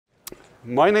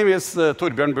My name is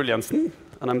Torbjørn Jenssen,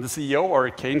 and I'm the CEO of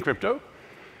Arcane Crypto.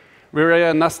 We're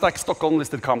a Nasdaq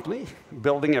Stockholm-listed company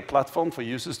building a platform for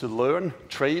users to learn,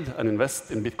 trade, and invest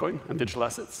in Bitcoin and digital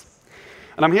assets.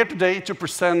 And I'm here today to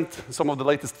present some of the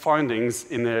latest findings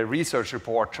in a research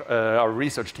report our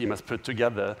research team has put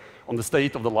together on the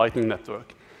state of the Lightning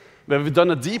Network, where we've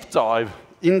done a deep dive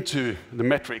into the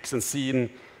metrics and seen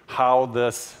how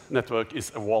this network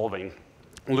is evolving,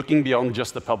 looking beyond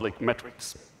just the public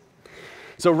metrics.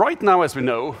 So right now, as we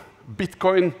know,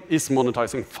 Bitcoin is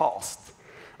monetizing fast,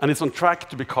 and it's on track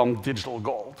to become digital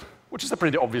gold, which is a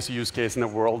pretty obvious use case in a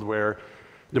world where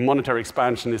the monetary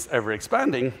expansion is ever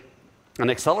expanding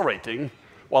and accelerating,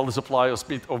 while the supply of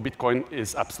Bitcoin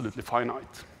is absolutely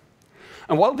finite.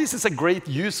 And while this is a great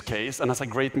use case and has a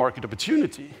great market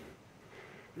opportunity,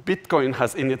 Bitcoin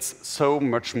has in it so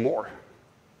much more.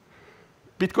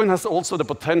 Bitcoin has also the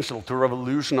potential to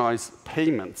revolutionize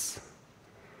payments.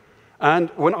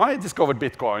 And when I discovered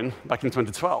Bitcoin back in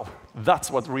 2012, that's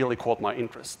what really caught my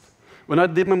interest. When I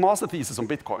did my master thesis on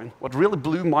Bitcoin, what really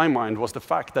blew my mind was the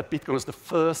fact that Bitcoin was the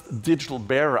first digital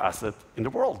bearer asset in the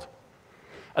world.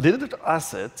 A digital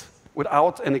asset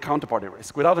without any counterparty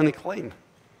risk, without any claim.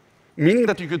 Meaning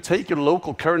that you could take your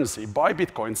local currency, buy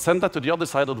Bitcoin, send that to the other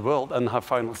side of the world, and have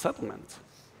final settlement.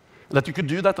 And that you could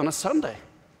do that on a Sunday.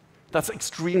 That's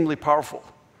extremely powerful.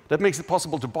 That makes it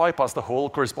possible to bypass the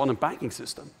whole correspondent banking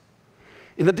system.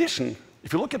 In addition,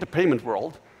 if you look at the payment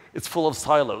world, it's full of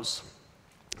silos,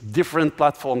 different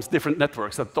platforms, different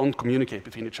networks that don't communicate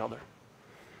between each other.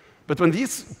 But when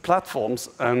these platforms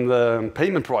and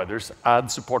payment providers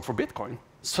add support for Bitcoin,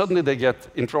 suddenly they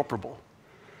get interoperable.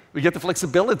 We get the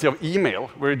flexibility of email,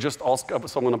 where you just ask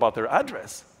someone about their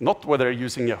address, not whether they're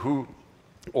using Yahoo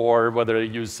or whether they're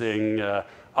using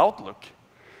Outlook.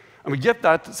 And we get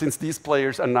that since these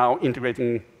players are now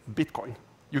integrating Bitcoin.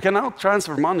 You can now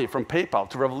transfer money from PayPal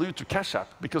to Revolut to Cash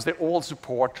App because they all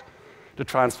support the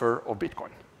transfer of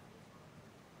Bitcoin.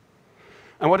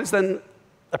 And what is then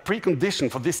a precondition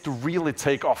for this to really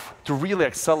take off, to really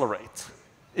accelerate,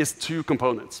 is two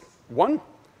components. One,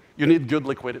 you need good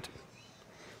liquidity.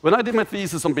 When I did my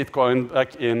thesis on Bitcoin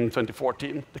back in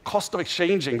 2014, the cost of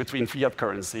exchanging between fiat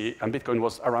currency and Bitcoin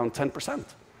was around 10%. And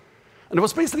there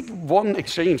was basically one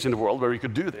exchange in the world where you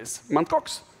could do this, Mt.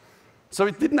 Gox. So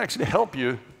it didn't actually help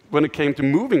you when it came to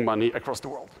moving money across the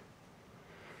world.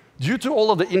 Due to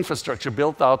all of the infrastructure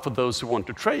built out for those who want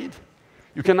to trade,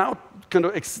 you can now kind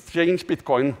of exchange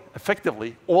Bitcoin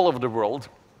effectively all over the world,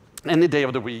 any day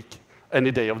of the week,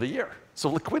 any day of the year. So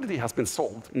liquidity has been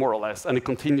solved, more or less, and it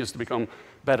continues to become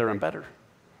better and better.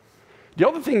 The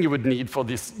other thing you would need for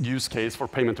this use case for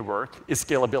payment to work is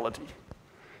scalability.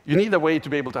 You need a way to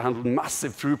be able to handle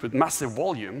massive throughput, massive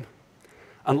volume.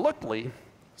 And luckily,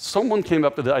 someone came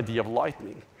up with the idea of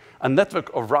Lightning, a network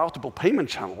of routable payment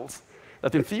channels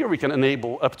that in theory can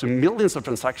enable up to millions of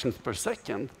transactions per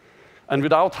second, and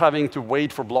without having to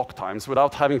wait for block times,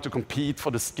 without having to compete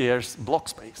for the scarce block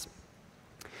space.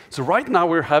 So right now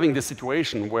we're having this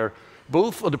situation where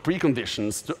both of the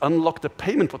preconditions to unlock the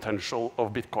payment potential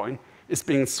of Bitcoin is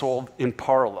being solved in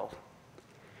parallel.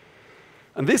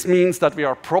 And this means that we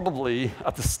are probably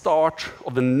at the start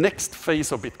of the next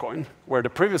phase of Bitcoin, where the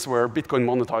previous were Bitcoin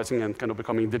monetizing and kind of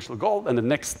becoming digital gold, and the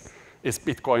next is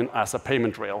Bitcoin as a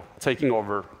payment rail taking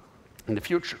over in the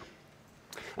future.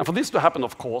 And for this to happen,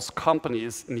 of course,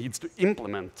 companies need to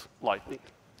implement Lightning.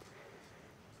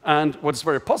 And what's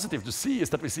very positive to see is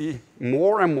that we see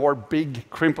more and more big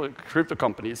crypto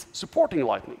companies supporting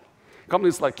Lightning.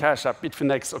 Companies like Cash App,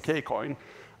 Bitfinex, OKCoin,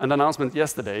 an announcement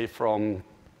yesterday from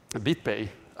BitPay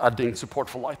adding support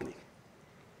for Lightning.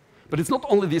 But it's not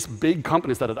only these big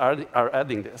companies that are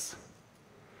adding this.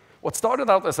 What started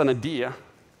out as an idea,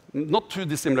 not too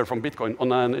dissimilar from Bitcoin,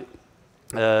 on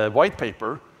a white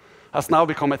paper, has now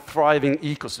become a thriving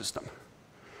ecosystem,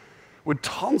 with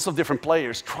tons of different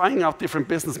players trying out different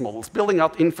business models, building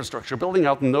out infrastructure, building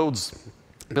out nodes,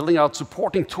 building out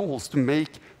supporting tools to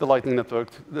make the Lightning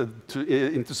Network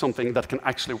into something that can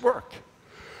actually work.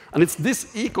 And it's this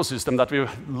ecosystem that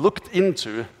we've looked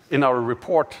into in our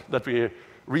report that we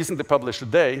recently published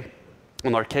today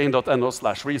on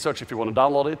arcane.no/research if you want to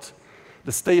download it,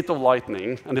 the state of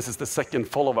Lightning, and this is the second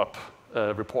follow-up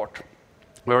report.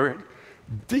 We're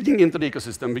digging into the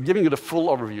ecosystem, we're giving you the full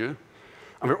overview,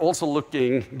 and we're also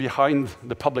looking behind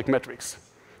the public metrics.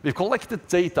 We've collected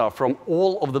data from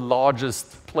all of the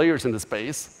largest players in the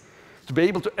space to be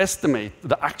able to estimate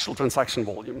the actual transaction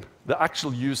volume, the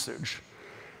actual usage,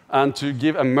 and to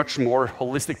give a much more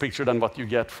holistic picture than what you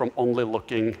get from only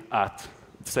looking at,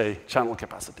 say, channel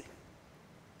capacity.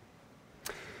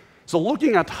 So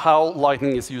looking at how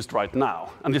Lightning is used right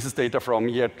now, and this is data from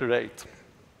year to date,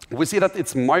 we see that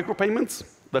it's micropayments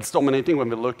that's dominating when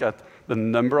we look at the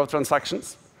number of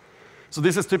transactions. So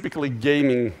this is typically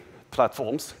gaming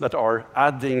platforms that are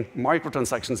adding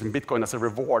microtransactions in Bitcoin as a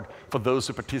reward for those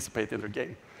who participate in their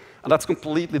game. And that's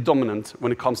completely dominant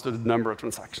when it comes to the number of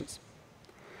transactions.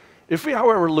 If we,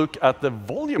 however, look at the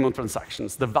volume of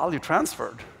transactions, the value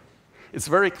transferred, it's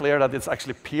very clear that it's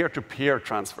actually peer-to-peer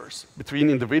transfers between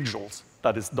individuals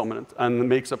that is dominant and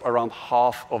makes up around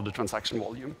half of the transaction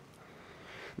volume.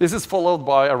 This is followed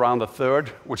by around a third,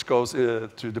 which goes to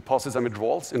deposits and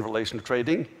withdrawals in relation to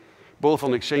trading, both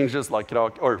on exchanges like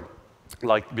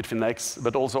Bitfinex,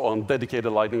 but also on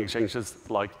dedicated Lightning exchanges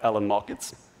like Allen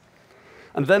Markets.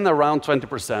 And then around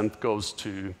 20% goes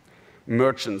to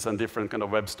merchants and different kind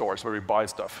of web stores where we buy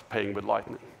stuff paying with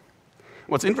Lightning.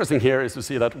 What's interesting here is to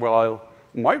see that while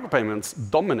micropayments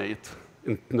dominate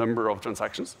in number of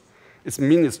transactions, it's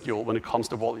minuscule when it comes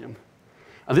to volume.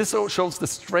 And this shows the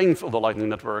strength of the Lightning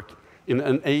Network in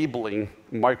enabling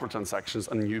microtransactions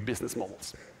and new business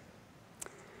models.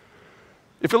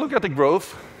 If you look at the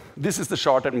growth, this is the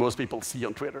chart that most people see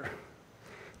on Twitter,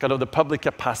 kind of the public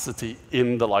capacity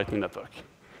in the Lightning Network,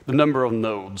 the number of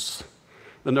nodes,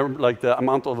 the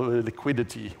amount of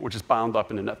liquidity which is bound up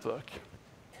in the network,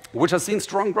 which has seen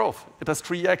strong growth. It has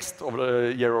 3x'd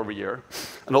over year.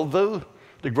 And although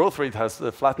the growth rate has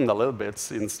flattened a little bit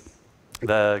since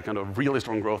the kind of really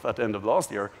strong growth at the end of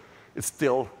last year, it's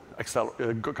still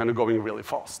kind of going really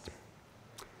fast.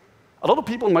 A lot of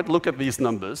people might look at these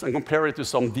numbers and compare it to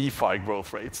some DeFi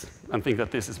growth rates and think that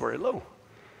this is very low.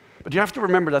 But you have to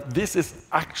remember that this is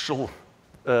actual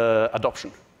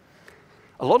adoption.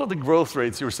 A lot of the growth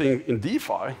rates you're seeing in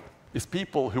DeFi is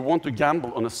people who want to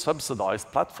gamble on a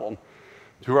subsidized platform,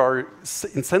 who are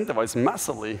incentivized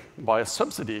massively by a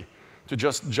subsidy to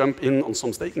just jump in on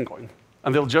some staking coin.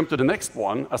 And they'll jump to the next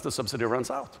one as the subsidy runs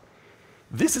out.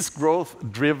 This is growth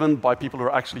driven by people who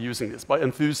are actually using this, by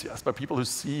enthusiasts, by people who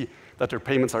see that their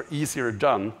payments are easier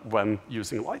done when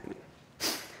using Lightning.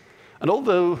 And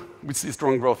although we see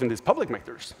strong growth in these public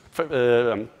metrics,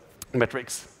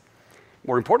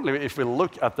 more importantly, if we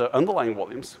look at the underlying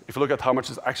volumes, if we look at how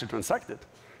much is actually transacted,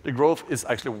 the growth is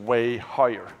actually way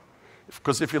higher.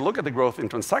 Because if you look at the growth in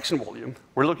transaction volume,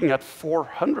 we're looking at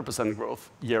 400%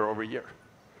 growth year over year.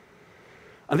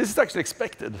 And this is actually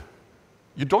expected.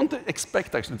 You don't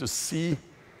expect actually to see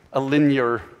a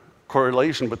linear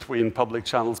correlation between public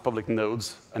channels, public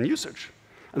nodes, and usage.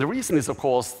 And the reason is, of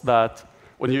course, that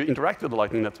when you interact with the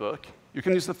Lightning Network, you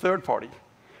can use a third party.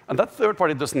 And that third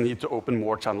party doesn't need to open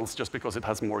more channels just because it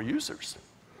has more users.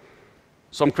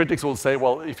 Some critics will say,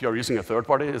 well, if you're using a third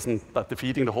party, isn't that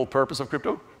defeating the whole purpose of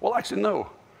crypto? Well, actually, no.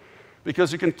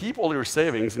 Because you can keep all your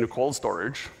savings in your cold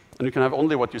storage, and you can have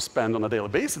only what you spend on a daily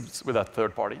basis with that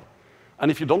third party. And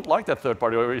if you don't like that third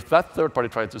party, or if that third party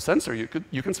tries to censor you,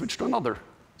 you can switch to another.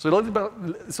 So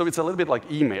it's a little bit like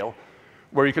email,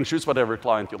 where you can choose whatever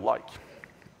client you like.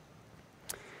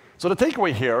 So the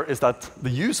takeaway here is that the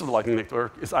use of the Lightning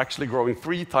Network is actually growing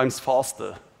 3 times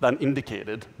faster than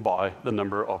indicated by the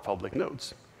number of public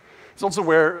nodes. It's also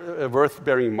worth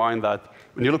bearing in mind that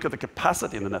when you look at the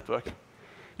capacity in the network,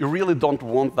 you really don't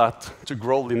want that to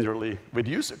grow linearly with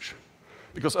usage.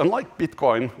 Because unlike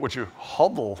Bitcoin, which you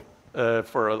hodl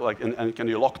and can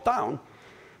you lock down,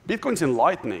 Bitcoins in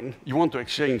Lightning, you want to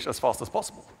exchange as fast as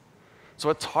possible.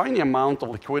 So a tiny amount of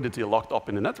liquidity locked up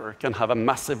in the network can have a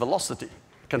massive velocity,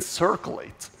 can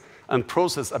circulate and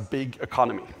process a big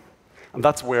economy. And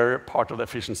that's where part of the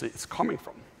efficiency is coming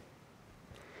from.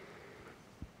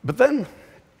 But then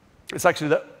it's actually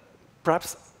the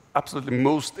perhaps absolutely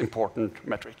most important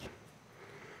metric,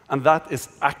 and that is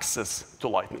access to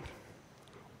Lightning.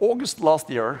 August last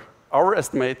year, our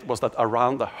estimate was that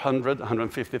around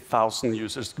 150,000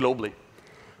 users globally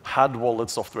had wallet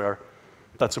software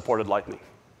that supported Lightning.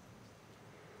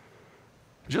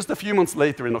 Just a few months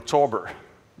later, in October,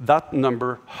 that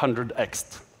number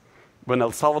 100x'd when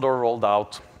El Salvador rolled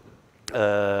out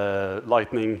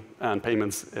Lightning and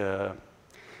payments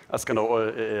as kind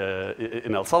of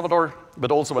in El Salvador,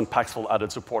 but also when Paxful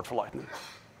added support for Lightning.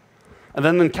 And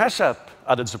then when Cash App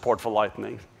added support for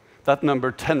Lightning, that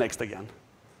number 10x'd again.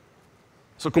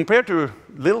 So compared to a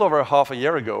little over half a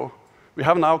year ago, we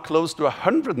have now close to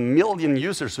 100 million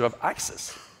users who have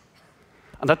access.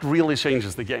 And that really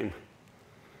changes the game.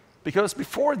 Because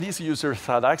before these users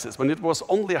had access, when it was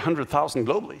only 100,000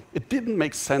 globally, it didn't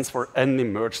make sense for any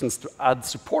merchants to add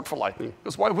support for Lightning.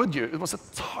 Because why would you? It was a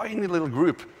tiny little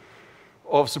group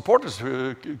of supporters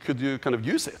who could kind of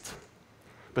use it.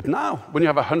 But now, when you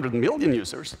have 100 million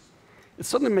users, it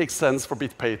suddenly makes sense for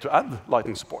BitPay to add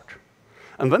Lightning support.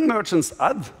 And when merchants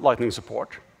add Lightning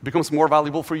support, it becomes more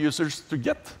valuable for users to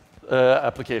get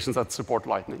applications that support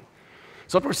Lightning.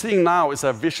 So what we're seeing now is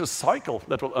a vicious cycle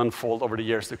that will unfold over the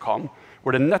years to come,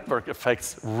 where the network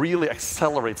effects really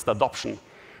accelerates the adoption,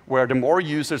 where the more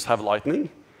users have Lightning,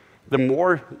 the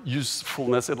more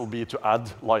usefulness it'll be to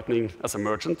add Lightning as a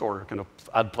merchant or kind of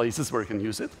add places where you can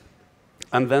use it.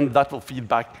 And then that will feed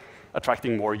back,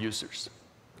 attracting more users.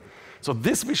 So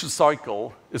this vicious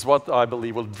cycle is what I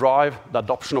believe will drive the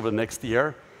adoption over the next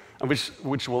year, and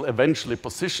which will eventually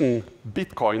position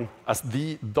Bitcoin as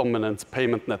the dominant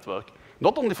payment network,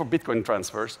 not only for Bitcoin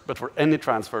transfers, but for any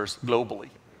transfers globally.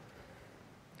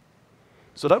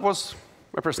 So that was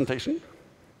my presentation.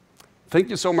 Thank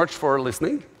you so much for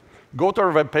listening. Go to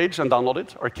our webpage and download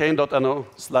it,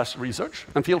 arcane.no/research,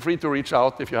 and feel free to reach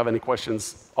out if you have any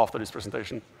questions after this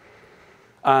presentation.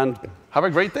 And have a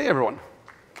great day, everyone.